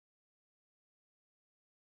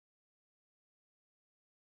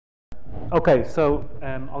Okay, so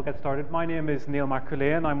I'll get started. My name is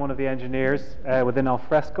McErlean. I'm one of the engineers within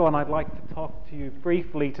Alfresco, and I'd like to talk to you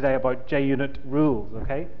briefly today about Junit Rules,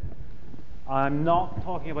 okay? I'm not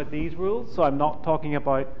talking about these rules, so I'm not talking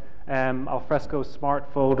about Alfresco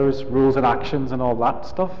smart folders, rules and actions and all that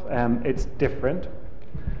stuff. It's different.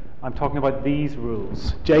 I'm talking about these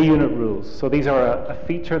rules, JUnit rules. So these are a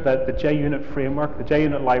feature that the JUnit framework, the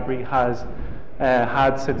JUnit library has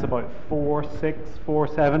had since about 4.6,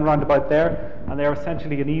 4.7, round about there, and they're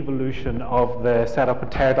essentially an evolution of the setup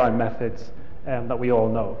and teardown methods that we all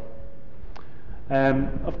know.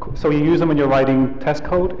 So you use them when you're writing test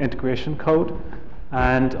code, integration code,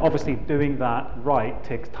 and obviously doing that right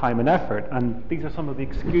takes time and effort. And these are some of the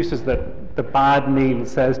excuses that the bad Neil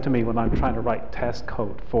says to me when I'm trying to write test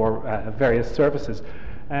code for various services.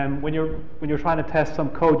 When you're trying to test some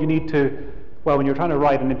code, you need to, well, when you're trying to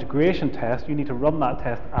write an integration test, you need to run that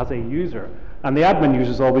test as a user. And the admin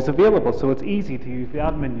user is always available, so it's easy to use the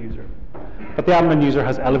admin user. But the admin user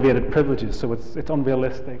has elevated privileges, so it's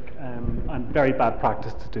unrealistic and very bad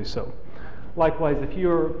practice to do so. Likewise, if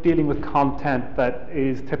you're dealing with content that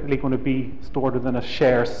is typically going to be stored within a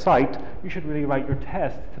share site, you should really write your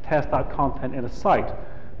tests to test that content in a site.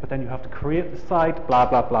 But then you have to create the site, blah,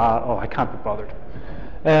 blah, blah. Oh, I can't be bothered.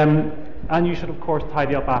 And you should, of course,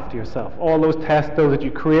 tidy up after yourself. All those tests, though, that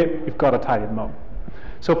you create, you've got to tidy them up.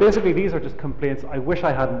 So basically, these are just complaints. I wish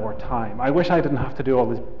I had more time. I wish I didn't have to do all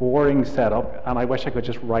this boring setup, and I wish I could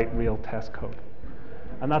just write real test code.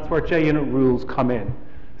 And that's where JUnit rules come in.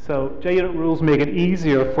 So JUnit rules make it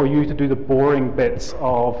easier for you to do the boring bits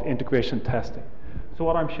of integration testing. So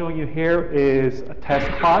what I'm showing you here is a test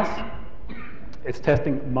class. It's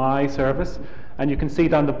testing my service. And you can see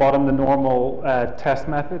down the bottom the normal test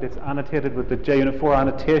method. It's annotated with the JUnit 4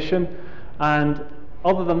 annotation. And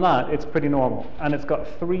other than that, it's pretty normal. And it's got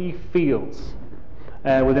 3 fields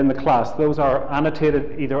within the class. Those are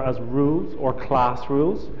annotated either as rules or class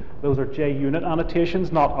rules. Those are JUnit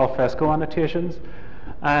annotations, not Alfresco annotations.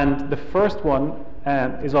 And the first one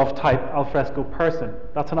is of type Alfresco person.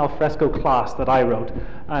 That's an Alfresco class that I wrote.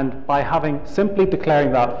 And by simply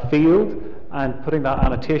declaring that field and putting that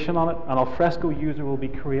annotation on it, an Alfresco user will be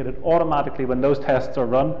created automatically when those tests are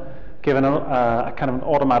run, given a kind of an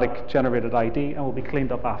automatic generated ID, and will be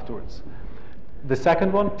cleaned up afterwards. The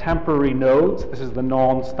second one, temporary nodes. This is the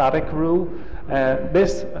non-static rule.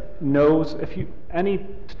 This knows any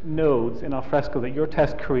nodes in Alfresco that your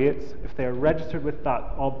test creates, if they are registered with that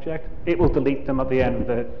object, it will delete them at the end of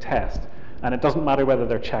the test. And it doesn't matter whether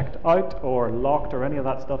they're checked out or locked or any of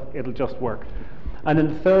that stuff, it'll just work. And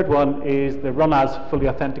then the third one is the run as fully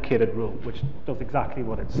authenticated rule, which does exactly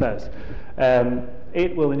what it says.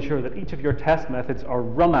 It will ensure that each of your test methods are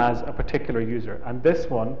run as a particular user. And this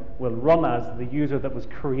one will run as the user that was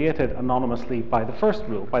created anonymously by the first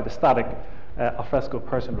rule, by the static Alfresco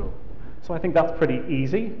person rule. So I think that's pretty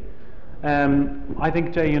easy. I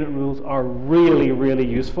think JUnit rules are really, really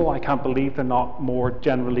useful. I can't believe they're not more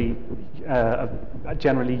generally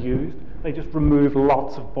used. They just remove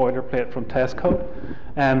lots of boilerplate from test code.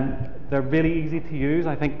 They're really easy to use.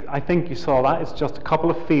 I think you saw that. It's just a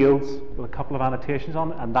couple of fields with a couple of annotations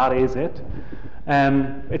on it, and that is it.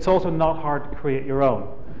 It's also not hard to create your own.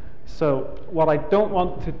 So what I don't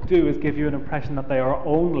want to do is give you an impression that they are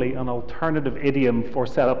only an alternative idiom for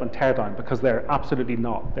setup and teardown, because they're absolutely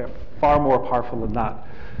not. They're far more powerful than that.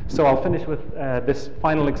 So I'll finish with this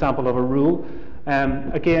final example of a rule.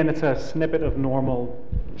 Again, it's a snippet of normal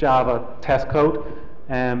Java test code.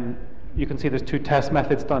 You can see there's 2 test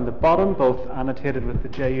methods down the bottom, both annotated with the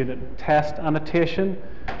JUnit test annotation.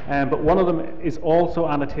 But one of them is also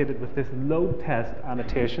annotated with this load test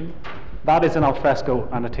annotation. That is an Alfresco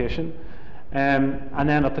annotation. And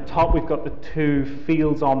then at the top, we've got the 2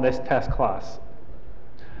 fields on this test class.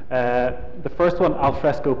 The first one,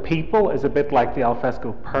 Alfresco people, is a bit like the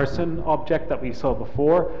Alfresco person object that we saw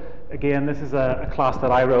before. Again, this is a class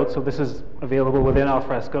that I wrote, so this is available within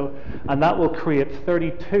Alfresco, and that will create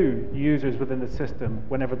 32 users within the system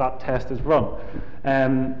whenever that test is run.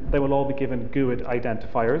 They will all be given GUID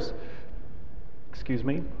identifiers. Excuse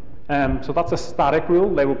me. So that's a static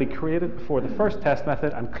rule. They will be created before the first test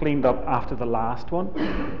method and cleaned up after the last one.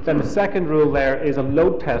 Then the second rule there is a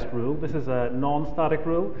load test rule. This is a non-static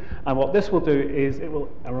rule. And what this will do is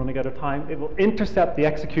I'm running out of time, it will intercept the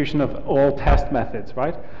execution of all test methods,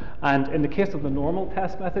 right? And in the case of the normal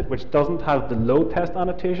test method, which doesn't have the load test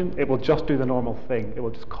annotation, it will just do the normal thing. It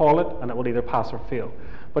will just call it, and it will either pass or fail.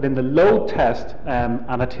 But in the load test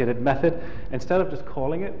annotated method, instead of just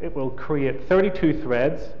calling it, it will create 32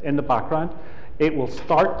 threads in the background. It will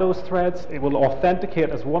start those threads. It will authenticate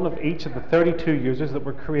as one of each of the 32 users that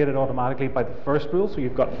were created automatically by the first rule. So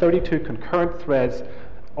you've got 32 concurrent threads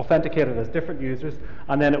authenticated as different users,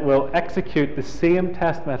 and then it will execute the same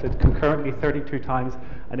test method concurrently 32 times,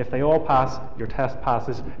 and if they all pass, your test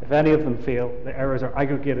passes. If any of them fail, the errors are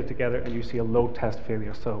aggregated together and you see a load test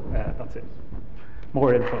failure. So that's it.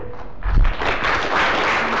 More info.